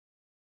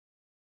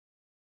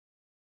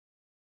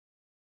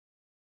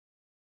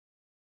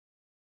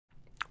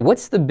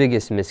What's the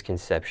biggest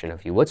misconception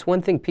of you? What's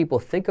one thing people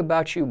think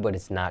about you, but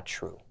it's not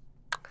true?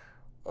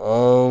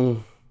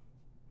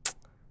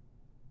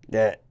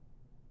 That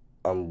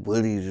I'm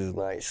really just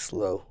like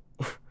slow.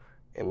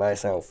 It might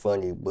sound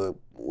funny, but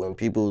when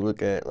people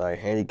look at like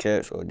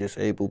handicaps or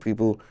disabled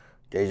people,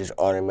 they just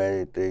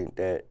automatically think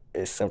that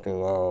it's something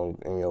wrong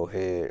in your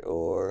head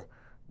or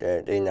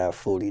that they're not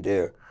fully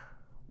there.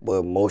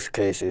 But most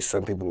cases,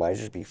 some people might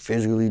just be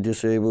physically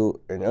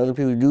disabled, and other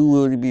people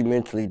do really be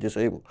mentally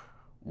disabled.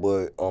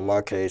 But on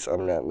my case,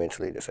 I'm not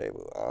mentally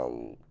disabled.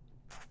 I'm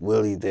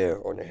really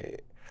there on the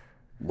head.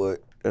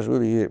 But that's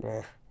really it,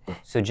 man.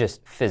 So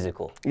just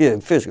physical. Yeah,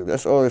 physical.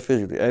 That's all it's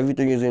physical.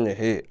 Everything is in the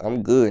head.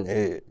 I'm good in the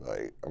head.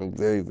 Like, I'm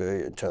very,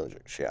 very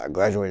intelligent. Shit, I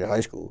graduated high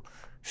school.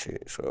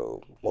 Shit,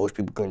 so most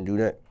people couldn't do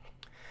that.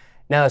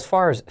 Now, as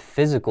far as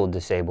physical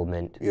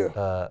disablement,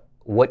 Yeah.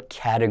 What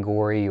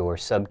category or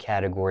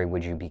subcategory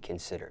would you be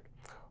considered?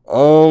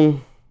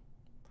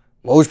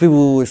 Most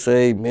people would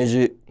say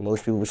midget.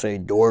 Most people would say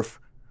dwarf.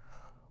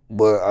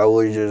 But I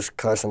would just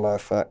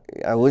classify.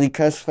 I really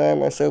classify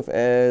myself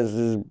as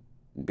just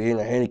being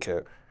a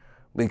handicap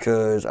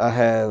because I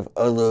have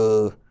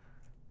other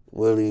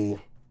really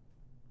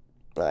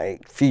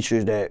like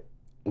features that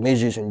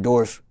midgets and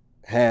dwarfs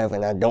have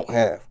and I don't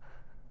have.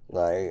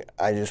 Like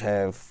I just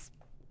have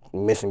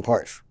missing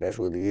parts. That's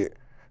really it.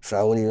 So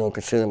I really don't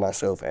consider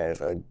myself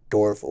as a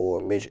dwarf or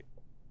a midget.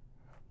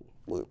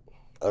 But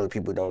other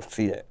people don't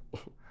see that.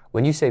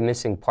 When you say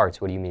missing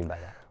parts, what do you mean by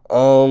that?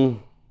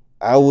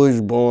 I was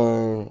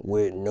born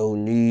with no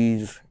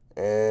knees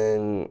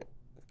and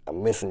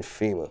I'm missing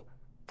femur,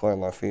 part of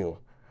my femur.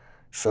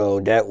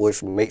 So that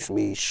what makes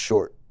me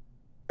short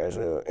as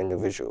an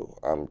individual.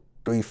 I'm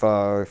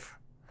 3'5".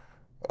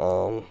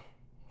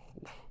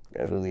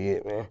 That's really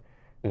it, man.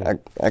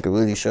 I could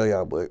really show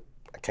y'all, but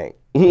I can't.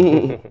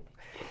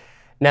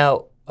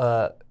 Now,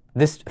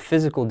 this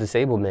physical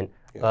disablement,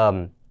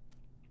 Yeah.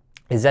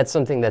 Is that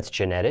something that's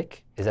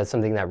genetic? Is that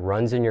something that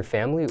runs in your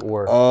family,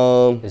 or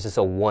is this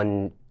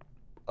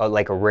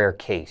like a rare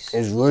case?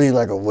 It's really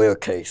like a rare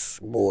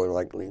case, more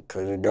likely,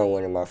 because it don't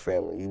run in my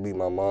family. You be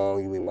my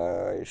mom, you be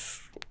my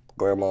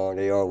grandma,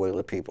 they all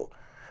regular people.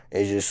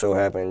 It just so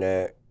happened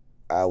that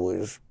I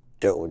was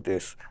dealt with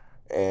this,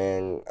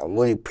 and I'm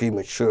really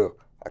premature.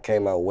 I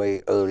came out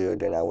way earlier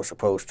than I was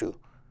supposed to,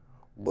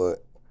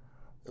 but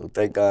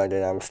thank God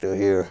that I'm still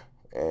here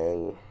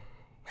and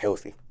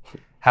healthy.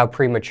 How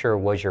premature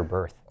was your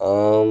birth?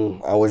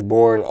 I was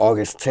born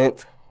August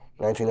 10th,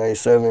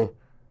 1997,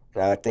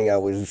 and I think I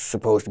was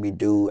supposed to be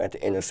due at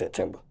the end of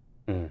September.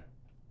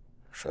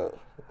 So.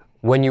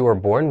 When you were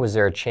born, was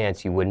there a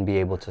chance you wouldn't be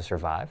able to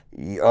survive?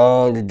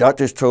 The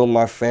doctors told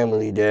my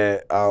family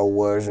that I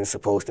wasn't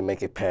supposed to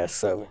make it past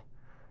 7.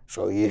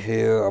 So you're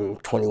here, I'm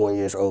 21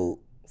 years old,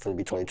 going to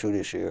be 22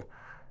 this year.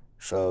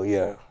 So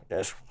yeah,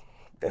 that's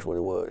what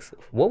it was.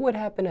 What would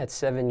happen at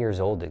 7 years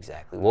old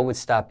exactly? What would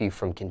stop you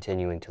from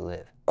continuing to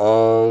live?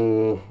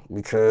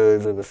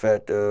 Because of the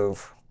fact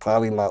of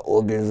probably my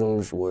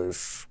organisms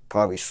was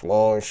probably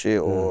small and shit,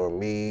 or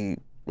me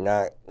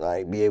not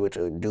like be able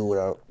to do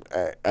what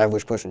an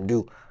average person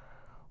do.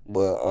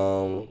 But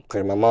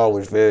because my mom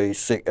was very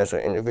sick as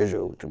an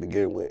individual to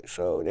begin with,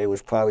 so they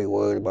was probably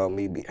worried about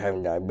me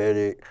having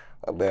diabetic,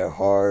 a bad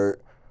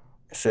heart,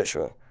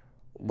 etc.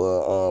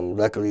 But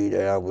luckily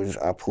that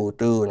I pulled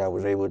through and I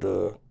was able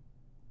to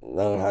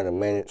learn how to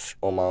manage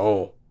on my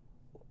own.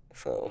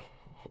 So.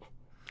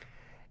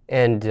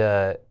 And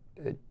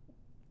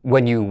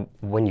when you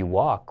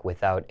walk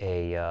without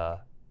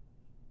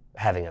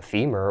having a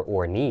femur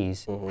or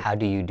knees, how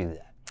do you do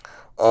that?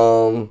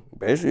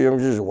 Basically I'm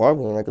just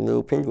wobbling like a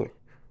little penguin.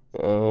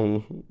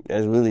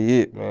 That's really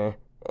it, man.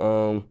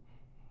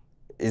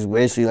 It's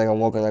basically like I'm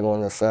walking like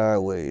on the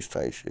sideways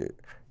type shit.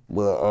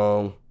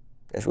 But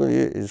that's really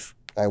it.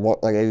 I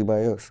walk like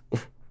everybody else.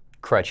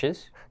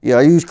 Crutches? Yeah,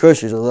 I use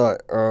crutches a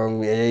lot.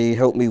 They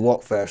help me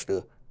walk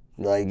faster,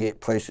 like get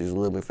places a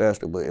little bit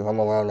faster. But if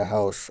I'm around the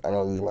house, I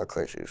don't use my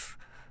crutches,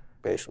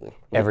 basically.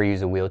 Ever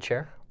use a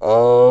wheelchair?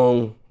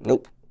 Nope.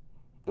 No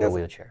Never.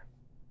 Wheelchair.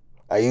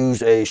 I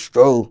used a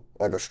stroller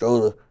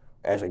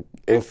as an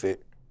infant,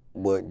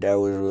 but that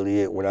was really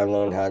it. When I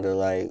learned how to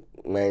like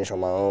manage on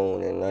my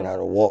own and learn how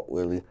to walk,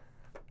 really,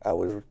 I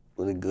was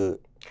really good.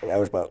 And that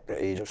was about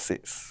the age of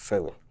 6,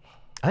 7.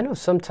 I know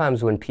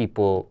sometimes when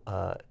people,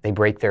 they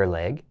break their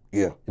leg,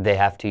 they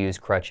have to use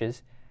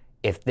crutches.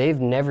 If they've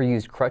never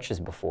used crutches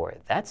before,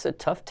 that's a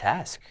tough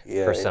task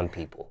for some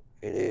people.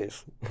 It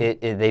is.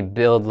 They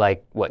build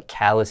like, what,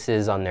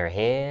 calluses on their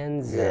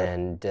hands,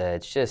 and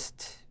it's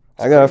just...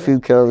 I got a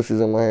few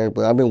calluses on my hands,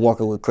 but I've been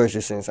walking with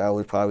crutches since I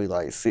was probably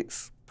like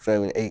 6,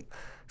 7, 8.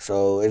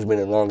 So it's been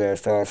a long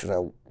ass time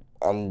since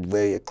I'm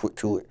very equipped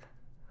to it.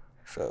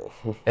 So.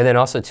 And then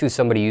also too,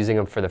 somebody using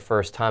them for the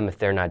first time, if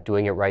they're not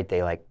doing it right,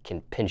 they like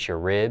can pinch your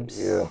ribs.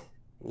 Yeah.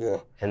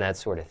 And that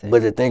sort of thing.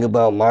 But the thing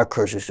about my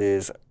crutches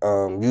is,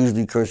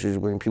 usually crutches,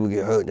 when people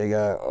get hurt, they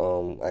got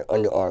like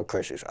underarm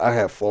crutches. I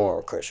have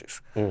forearm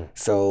crutches.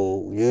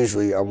 So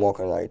usually I'm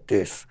walking like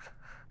this.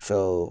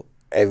 So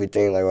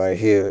everything like right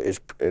here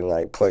is in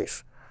like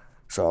place.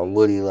 So I'm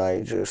really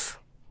like just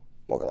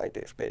walking like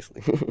this,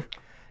 basically.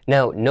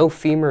 Now, no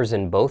femurs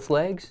in both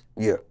legs?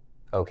 Yeah.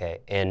 Okay,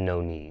 and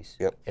no knees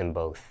in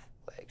both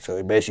legs. So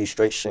it's basically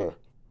straight shin.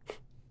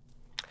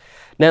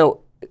 Now,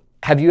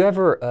 have you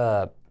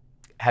ever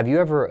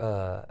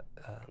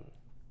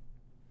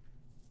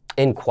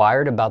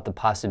inquired about the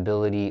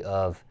possibility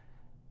of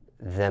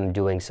them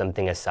doing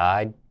something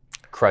aside,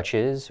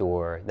 crutches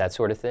or that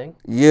sort of thing?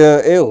 Yeah,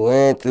 it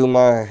went through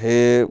my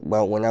head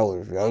about when I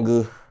was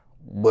younger,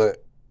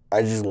 but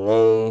I just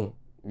learned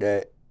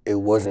that it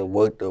wasn't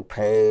worth the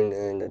pain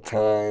and the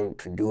time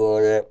to do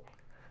all that.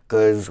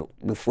 Because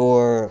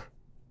before,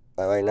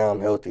 like right now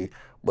I'm healthy,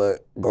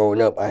 but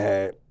growing up I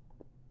had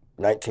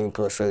 19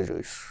 plus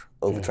surgeries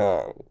over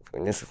time.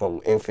 And this is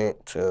from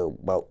infant to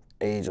about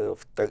age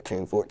of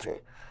 13, 14.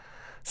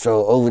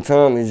 So over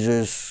time, it's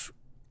just,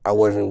 I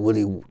was done with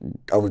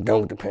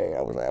the pain.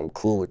 I was like, I'm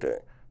cool with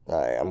that.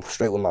 Like, I'm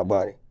straight with my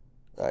body.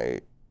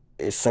 Like,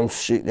 it's some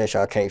shit that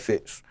y'all can't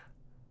fix.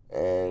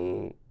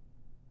 And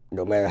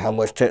no matter how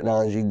much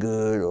technology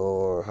good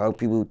or how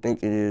people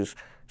think it is,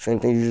 certain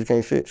things you just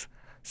can't fix.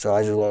 So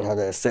I just learned how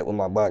to accept with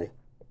my body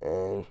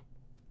and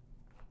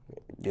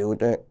deal with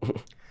that.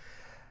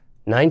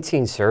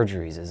 19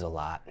 surgeries is a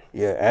lot.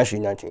 Yeah, actually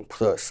 19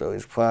 plus, so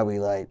it's probably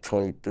like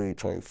 23,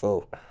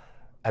 24.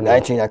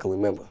 19 I can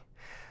remember.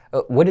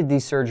 What did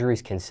these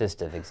surgeries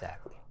consist of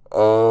exactly?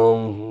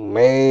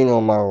 Main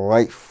on my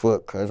right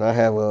foot, because I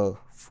have a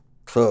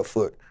club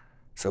foot.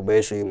 So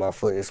basically my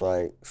foot is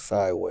like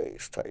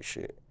sideways type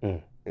shit.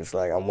 It's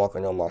like I'm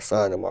walking on my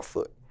side of my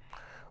foot.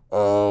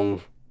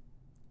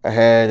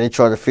 They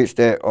tried to fix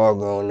that all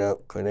growing up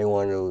because they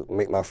wanted to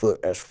make my foot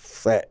as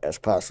flat as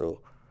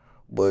possible.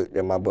 But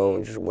then my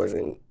bone just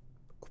wasn't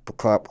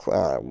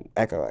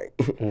acting right.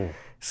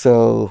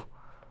 So,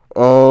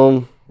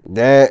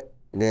 that,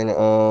 then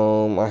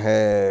I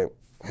had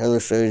hella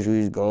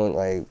surgeries going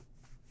like,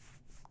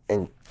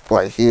 and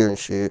right here and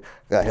shit.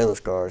 Got hella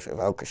scars. If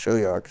I could show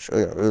y'all, I could show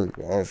y'all, really, to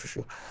be honest with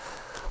you.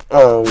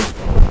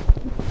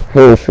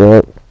 Hella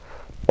shot.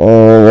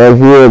 Right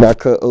here, I got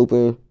cut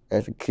open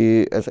as a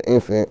kid, as an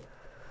infant.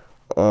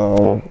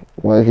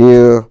 Right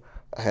here,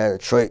 I had a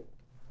trach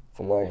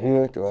from right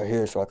here to right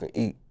here so I could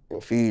eat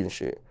and feed and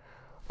shit.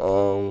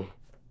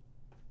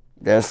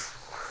 That's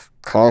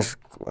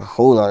a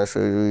whole lot of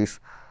surgeries.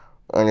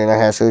 And then I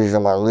had surgeries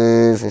on my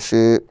legs and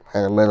shit.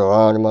 Had a metal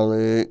rod in my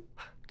leg,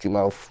 keep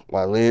my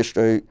leg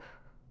straight.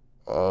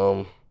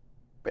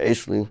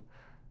 Basically,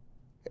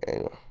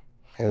 and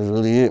that was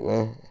really it,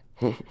 man.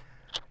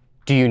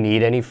 Do you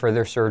need any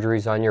further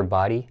surgeries on your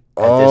body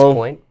at this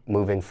point,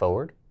 moving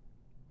forward?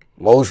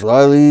 Most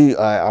likely,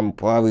 I'm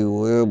probably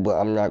will, but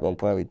I'm not gonna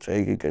probably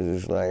take it because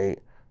it's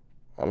like,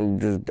 I'm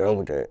just done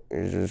with that.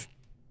 It's just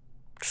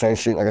same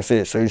shit, like I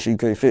said, certain shit you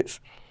can't fix.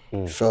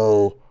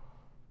 So,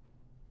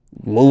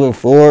 moving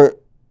forward,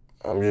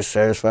 I'm just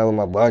satisfied with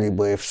my body,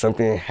 but if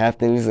something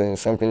happens and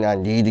something I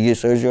need to get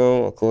surgery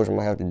on, of course I'm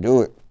gonna have to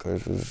do it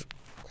because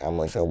how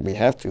much I'll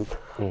have to.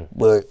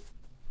 But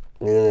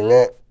other than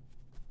that,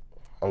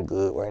 I'm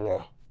good right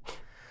now.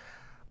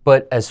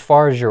 But as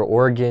far as your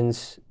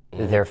organs,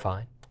 they're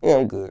fine? Yeah,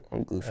 I'm good.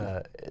 I'm good.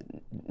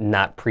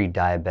 Not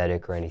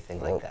pre-diabetic or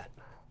anything like that?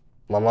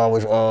 My mom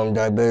was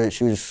diabetic.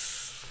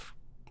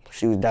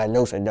 She was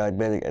diagnosed as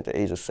diabetic at the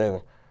age of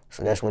 7.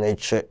 So that's when they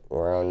checked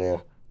around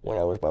there when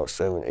I was about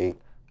 7, 8.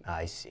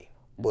 I see.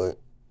 But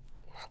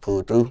I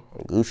pulled through.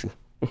 I'm Gucci.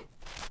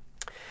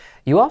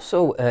 You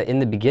also, in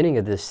the beginning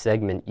of this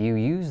segment, you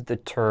used the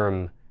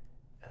term,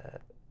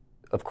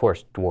 of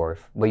course, dwarf,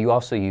 but you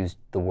also used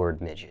the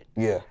word midget.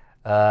 Yeah.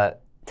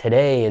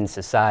 Today in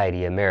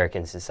society,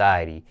 American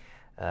society,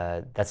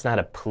 that's not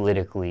a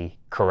politically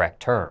correct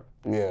term.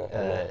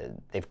 Yeah.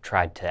 They've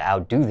tried to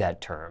outdo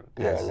that term.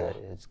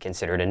 It's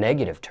considered a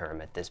negative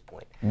term at this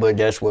point. But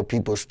that's what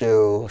people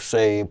still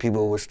say.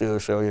 People will still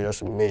say, oh, yeah,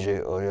 that's a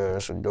midget, or yeah,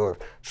 that's a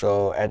dwarf.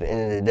 So at the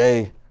end of the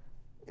day,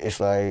 it's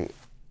like,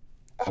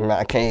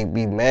 I can't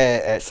be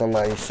mad at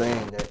somebody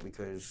saying that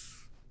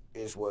because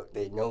it's what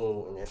they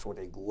know and that's what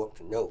they grew up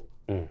to know.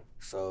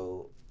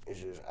 So it's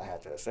just, I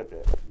have to accept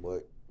that.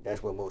 But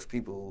that's what most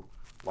people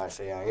might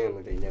say I am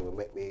if they never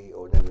met me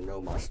or never know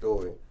my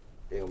story.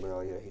 They'll be,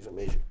 oh yeah, he's a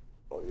midget.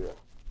 Oh yeah,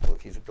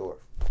 look, he's a dwarf.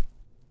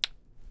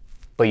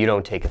 But you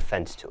don't take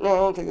offense to it? No, I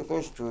don't take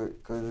offense to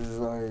it because it's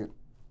like,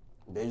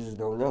 they just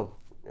don't know.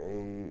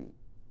 They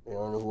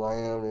don't know who I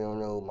am, they don't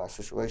know my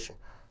situation.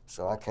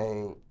 So I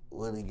can't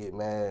really get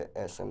mad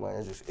at somebody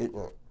that's just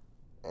ignorant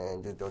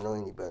and just don't know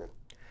any better.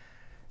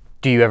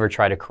 Do you ever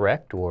try to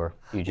correct, or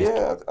you just...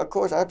 Yeah, of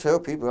course, I tell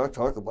people, I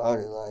talk about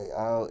it. Like,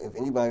 if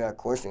anybody got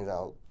questions,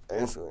 I'll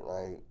answer it.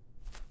 Like,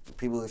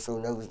 people are so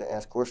nervous to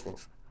ask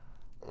questions.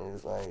 And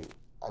it's like,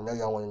 I know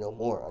y'all want to know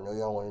more. I know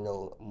y'all want to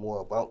know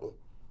more about me.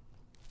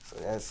 So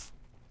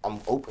I'm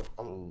open.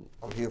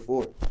 I'm here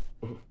for it.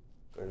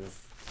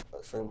 Because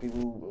certain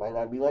people might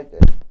not be like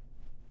that.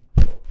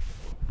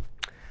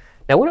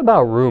 Now, what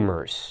about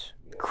rumors?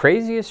 Yeah.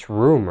 Craziest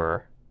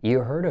rumor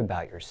you heard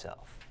about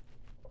yourself?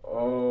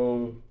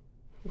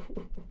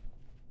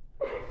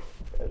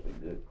 That's a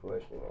good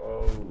question.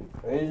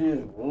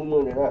 Craziest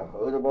rumor that I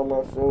heard about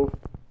myself.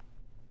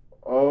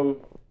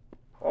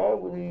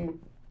 Probably.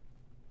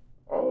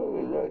 I don't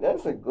even know.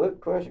 That's a good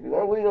question because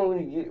I really don't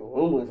really get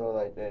rumors or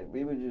like that.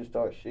 People just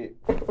talk shit.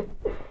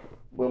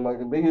 But like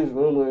the biggest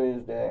rumor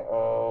is that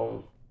I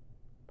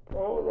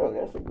don't know.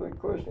 That's a good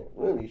question.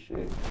 Really,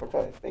 shit. I'm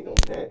trying to think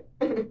of that.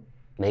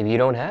 Maybe you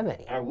don't have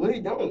any. I really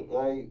don't.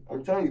 Like,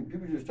 I'm telling you,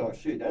 people just talk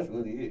shit. That's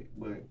really it.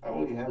 But I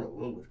don't really have no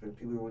rumors because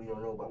people really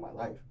don't know about my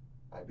life.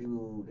 Like,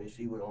 people, they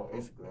see what on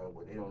Instagram,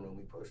 but they don't know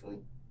me personally.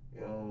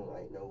 They don't,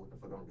 like, know what the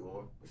fuck I'm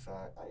doing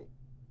besides, like,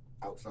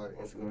 outside of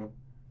Instagram.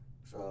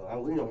 So I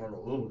really don't have no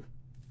rumors.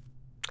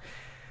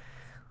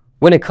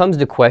 When it comes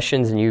to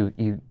questions, and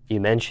you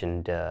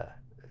mentioned,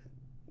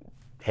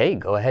 hey,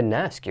 go ahead and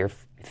ask.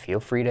 Feel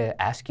free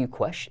to ask you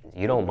questions.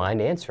 You don't mind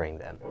answering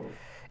them.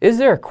 Is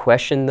there a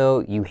question,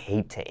 though, you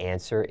hate to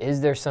answer? Is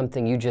there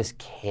something you just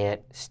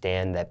can't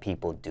stand that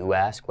people do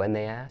ask when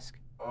they ask?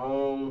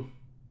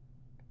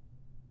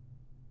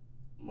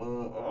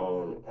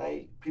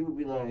 People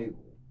be like,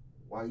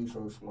 why you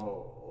so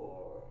small?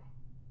 Or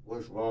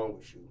what's wrong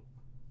with you?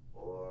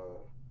 Or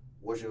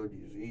what's your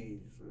disease?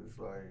 It's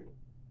like,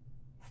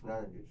 it's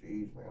not a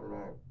disease. Like, I'm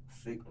not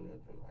sick or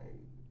nothing. Like,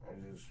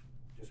 I'm just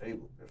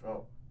disabled. That's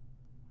all.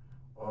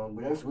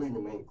 But that's really the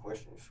main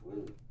questions,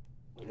 really.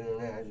 But then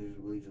that, I just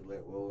really just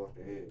let roll off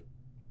the head.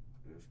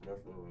 There's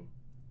nothing.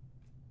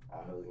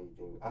 I heard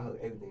anything. I heard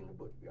everything in the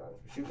book, to be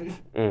honest with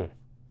you.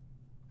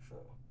 So.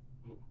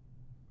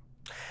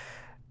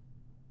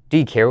 Do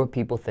you care what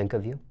people think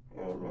of you?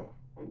 Hell no.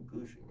 I'm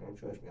Gucci, man.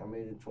 Trust me. I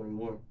made it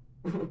 21.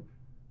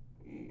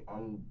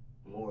 I'm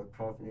more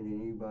confident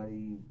than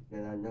anybody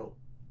that I know.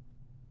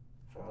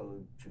 So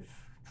just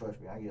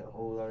trust me. I get a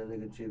whole lot of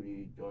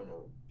negativity on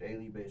a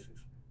daily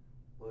basis.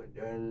 But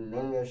then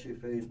none of that shit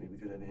fazes me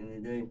because at the end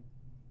of the day,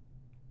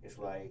 it's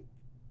like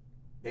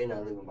they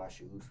not living my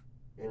shoes.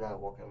 They're not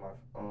walking my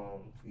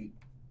feet.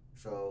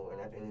 So,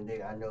 and at the end of the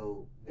day, I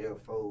know they'll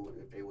fold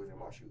if they was in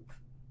my shoes.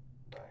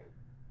 Like,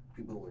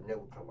 people would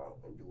never come out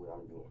and do what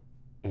I'm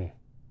doing.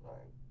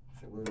 Like,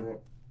 simple as that.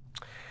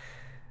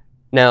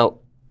 Now,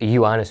 are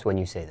you honest when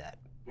you say that?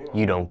 Yeah,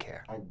 you don't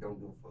care? I don't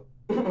give a fuck.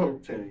 I'm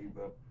telling you,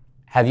 bro.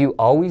 Have you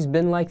always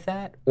been like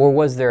that? Or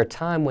was there a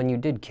time when you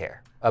did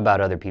care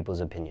about other people's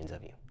opinions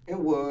of you? It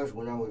was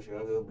when I was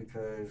younger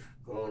because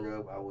growing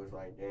up, I was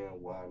like,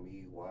 damn, why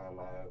me? Why am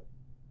I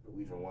the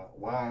reason why?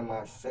 Why am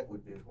I set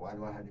with this? Why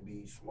do I have to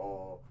be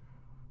small?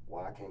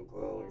 Why I can't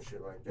grow and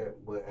shit like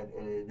that? But at the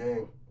end of the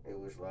day, it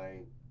was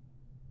like,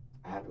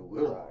 I had to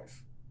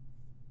realize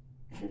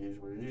it is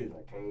what it is.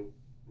 I can't,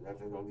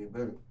 nothing's gonna get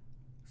better.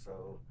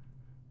 So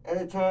at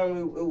the time,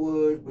 it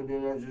was, but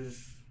then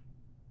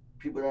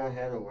people that I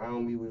had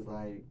around me was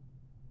like,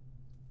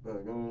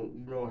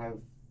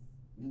 bro,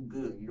 you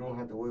good. You don't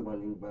have to worry about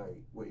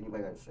what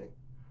anybody got to say.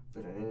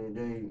 Because at the end of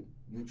the day,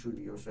 you true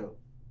to yourself.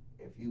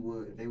 If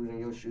they was in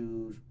your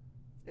shoes,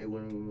 they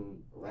wouldn't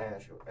even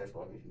last as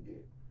long as you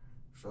did.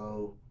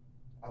 So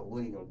I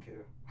really don't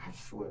care. I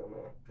swear,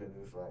 man. Because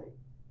it's like,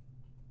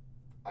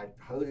 I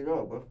heard it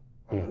all, bro.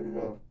 I heard it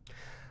all.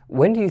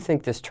 When do you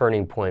think this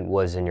turning point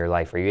was in your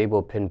life? Are you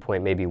able to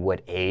pinpoint maybe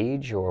what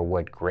age or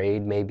what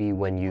grade maybe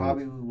when you...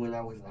 Probably when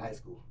I was in high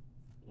school.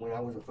 When I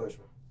was a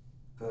freshman.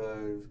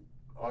 Because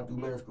all through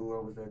middle school,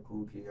 I was that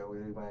cool kid.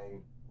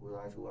 Everybody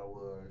realized who I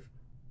was.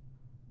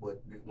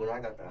 But when I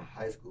got to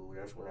high school,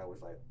 that's when I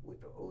was like with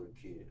the older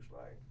kids.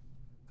 Like,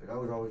 because I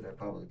was always that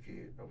popular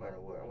kid, no matter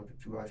what. I went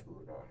to 2 high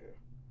schools down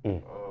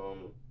here.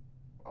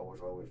 I was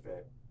always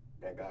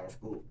that guy in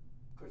school.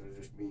 Because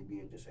it's just me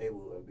being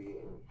disabled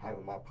and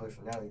having my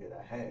personality that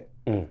I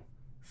had.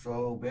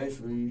 So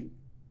basically,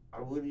 I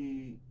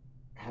really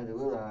had to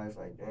realize,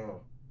 like, damn,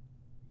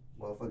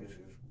 motherfuckers is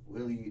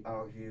really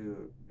out here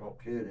don't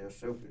care. They're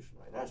selfish.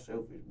 Like, not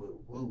selfish, but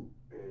rude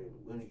and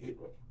really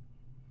ignorant.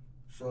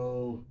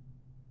 So,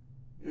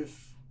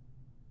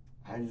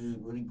 I just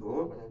really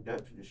grow up and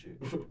adapt to this shit.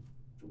 To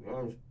be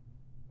honest,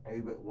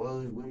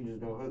 words really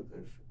just don't hurt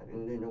because at the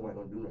end of the day, nobody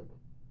gonna do nothing.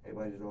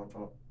 Everybody just gonna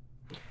talk.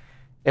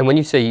 And when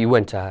you say you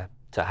went to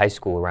high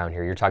school around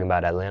here, you're talking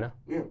about Atlanta?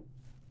 Yeah.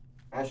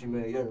 Actually,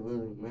 Marietta,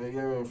 really.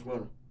 Marietta and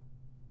Smyrna.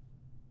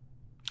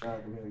 Shout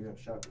out to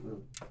Marietta. Shout out to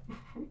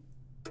Lily.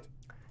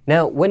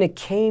 Now, when it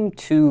came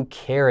to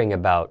caring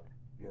about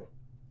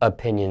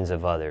opinions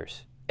of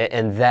others,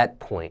 and that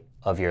point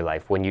of your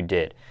life, when you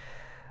did,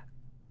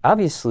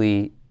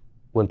 obviously,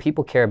 when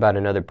people care about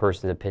another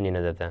person's opinion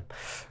of them,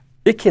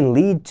 it can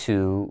lead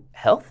to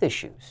health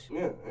issues.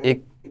 Yeah,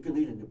 it could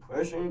lead to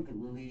depression, it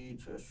could lead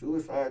to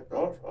suicide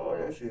thoughts, all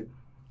that shit.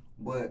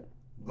 But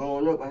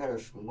growing up, I had a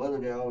mother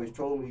that always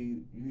told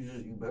me,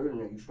 you better than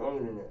that, you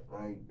stronger than that.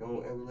 Like,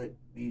 don't ever let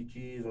these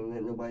kids and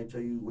let nobody tell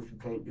you what you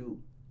can't do.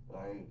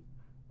 Like,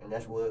 and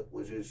that's what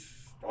was just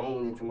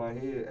thrown into my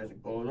head as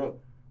it growing up.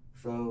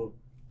 So,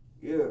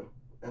 yeah,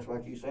 that's why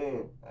I keep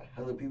saying, a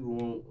hell of people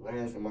won't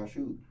last in my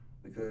shoes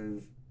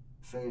because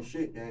saying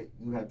shit that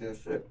you have to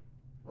accept.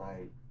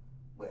 Like,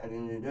 but at the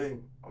end of the day,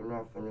 I'm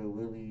not gonna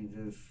really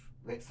just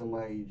let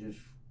somebody just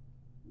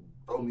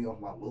throw me off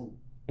my move.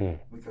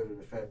 because of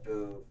the fact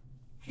of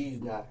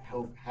he's not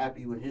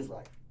happy with his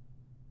life.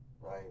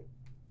 Like,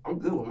 I'm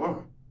good with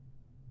mine.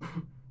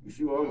 You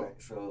see where I'm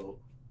at? So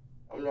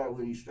I'm not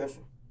really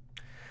stressing.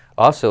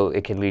 Also,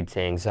 it can lead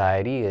to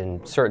anxiety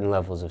and certain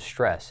levels of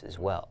stress as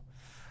well.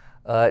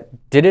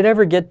 Did it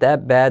ever get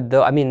that bad,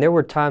 though? I mean, there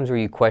were times where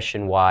you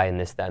questioned why and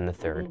this, that, and the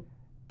third.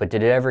 But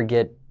did it ever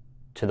get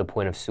to the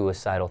point of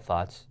suicidal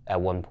thoughts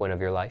at one point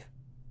of your life?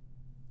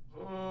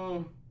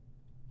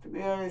 To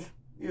be honest,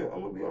 yeah,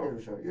 I'm gonna be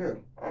honest with you. Yeah,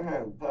 I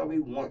have probably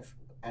once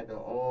at the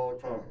all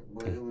time,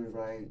 but it was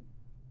like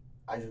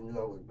I just knew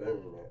I was better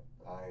than that.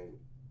 Like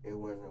it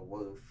wasn't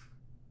worth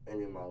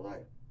ending my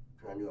life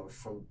because I knew I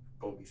was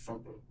gonna be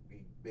something,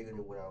 be bigger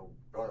than what I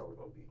thought I was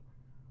gonna be.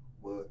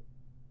 But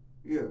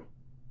yeah,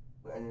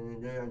 but at the end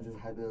of the day, I just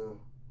had to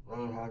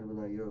learn how to be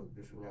like, yo,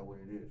 this is not what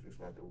it is. It's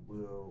not the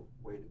real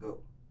way to go.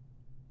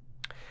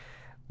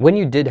 When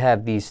you did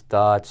have these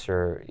thoughts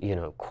or,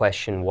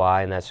 question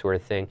why and that sort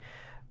of thing,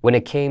 when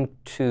it came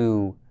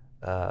to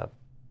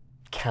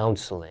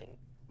counseling,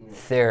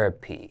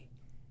 therapy,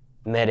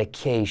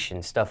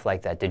 medication, stuff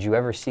like that, did you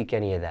ever seek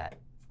any of that?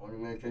 Only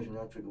medication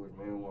I took was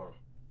marijuana.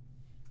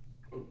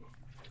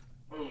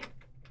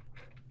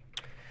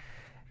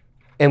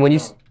 And when you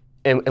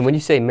and when you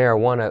say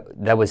marijuana,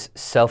 that was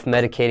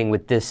self-medicating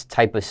with this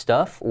type of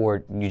stuff,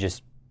 or you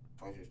just?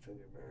 I just took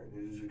it, man.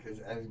 It was because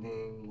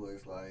everything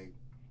was like,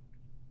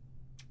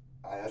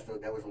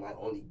 that was my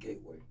only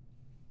gateway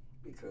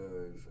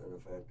because of the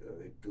fact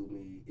that it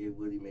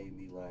really made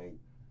me like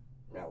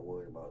not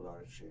worried about a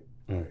lot of shit.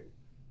 Like,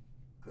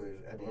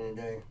 because at the end of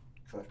the day,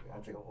 trust me, I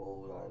take a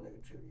whole lot of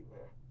negativity,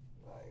 man.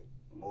 Like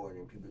more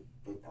than people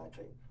think I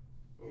take.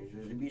 It's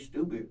just, it'd be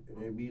stupid,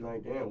 and it'd be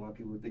like, damn, why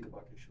people think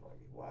about this shit like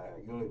me? Why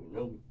you don't even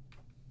know me?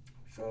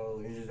 So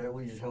it's just that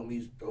way just help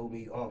me throw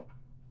me off,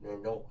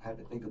 and don't have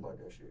to think about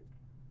that shit.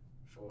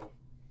 So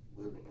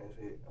really, that's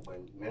it.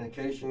 But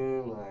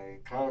medication,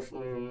 like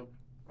counseling,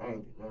 I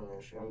ain't do none of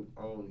that shit.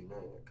 I don't need none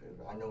of that because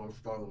I know I'm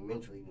stronger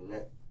mentally than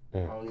that.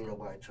 I don't need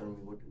nobody telling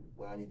me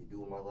what I need to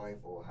do in my life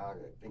or how to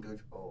think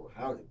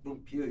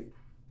period.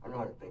 I know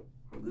how to think.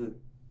 I'm good.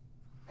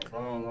 As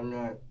long as I'm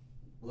not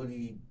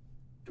really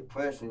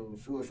depressed and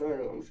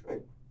suicidal, I'm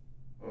straight.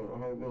 I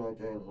haven't been like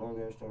that in a long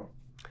ass time.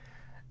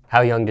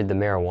 How young did the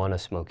marijuana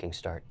smoking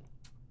start?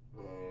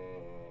 Man,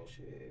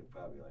 shit,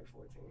 probably like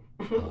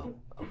 14.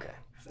 Oh, okay.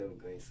 7th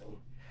grade, so.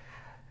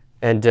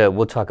 And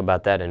we'll talk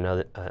about that in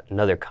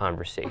another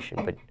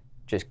conversation, but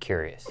just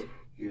curious.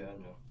 Yeah, I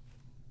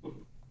know.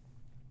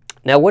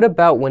 Now, what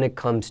about when it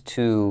comes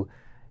to,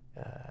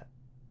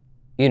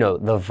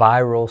 the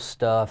viral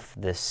stuff,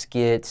 the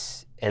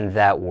skits, and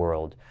that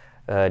world?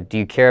 Do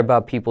you care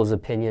about people's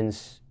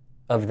opinions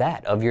of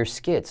that, of your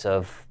skits,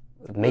 of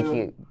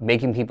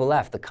making people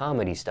laugh, the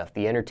comedy stuff,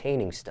 the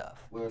entertaining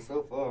stuff? Well,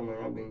 so far, man,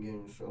 I've been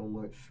getting so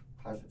much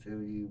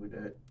positivity with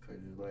that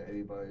because it's like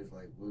everybody's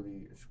like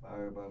really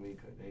inspired by me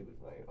because they was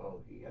like,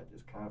 oh, he got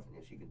this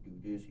confidence, he could do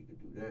this, he could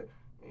do that,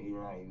 and he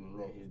not even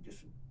let his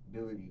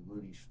disability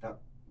really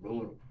stop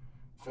doing it.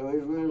 So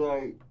it's really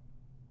like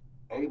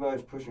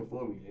everybody's pushing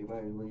for me.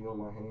 Everybody's really on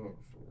my hands.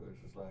 So it's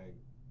just like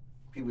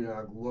people that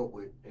I grew up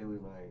with, they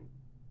was like,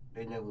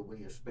 they never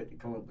really expected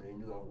to come up, but they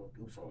knew I was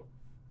gonna do something.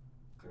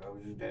 Cause I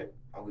was different.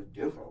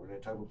 I was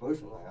that type of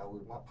person. Like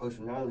my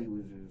personality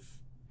was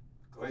just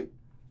great.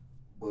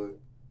 But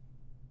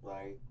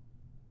like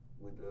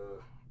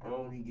I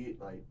don't really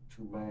get like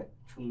too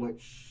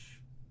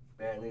much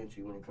bad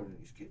energy when it comes to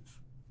these skits.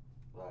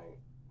 Like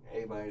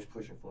everybody's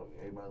pushing for me.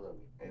 Everybody love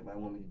me. Everybody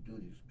want me to do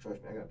this.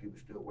 Trust me, I got people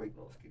still waiting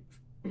on skits.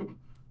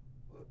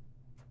 But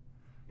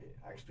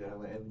yeah, I still have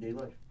an everyday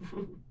life.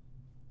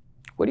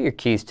 What are your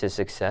keys to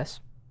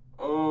success?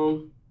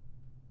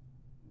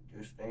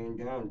 Just staying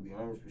down, to be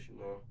honest with you,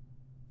 man.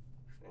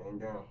 Staying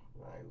down.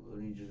 Like,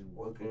 really just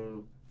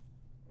working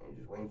and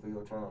just waiting for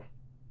your time.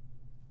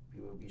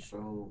 People be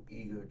so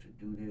eager to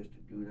do this,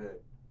 to do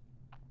that.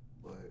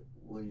 But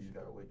really just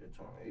gotta wait their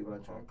time.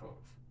 Everybody's time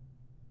comes.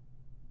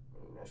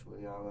 And that's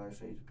really all I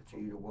say. Just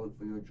continue to work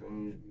for your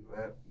dreams. You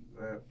rap.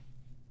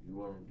 You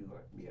wanna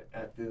be an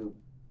actor,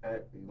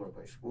 you wanna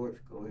play sports,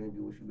 go ahead and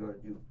do what you gotta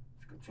do.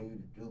 Just continue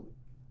to do it.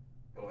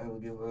 Don't ever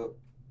give up.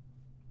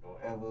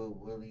 Don't ever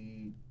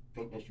really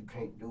think that you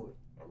can't do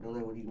it. And don't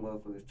let what these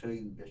motherfuckers tell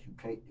you that you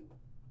can't do it.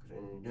 Because at the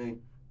end of the day,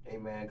 they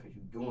mad because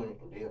you're doing it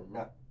and they are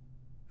not.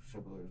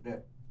 Simple as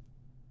that.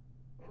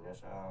 And that's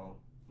how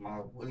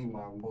my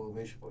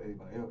motivation for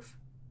everybody else.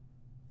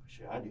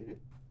 Shit, I did it.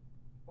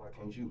 Why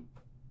can't you?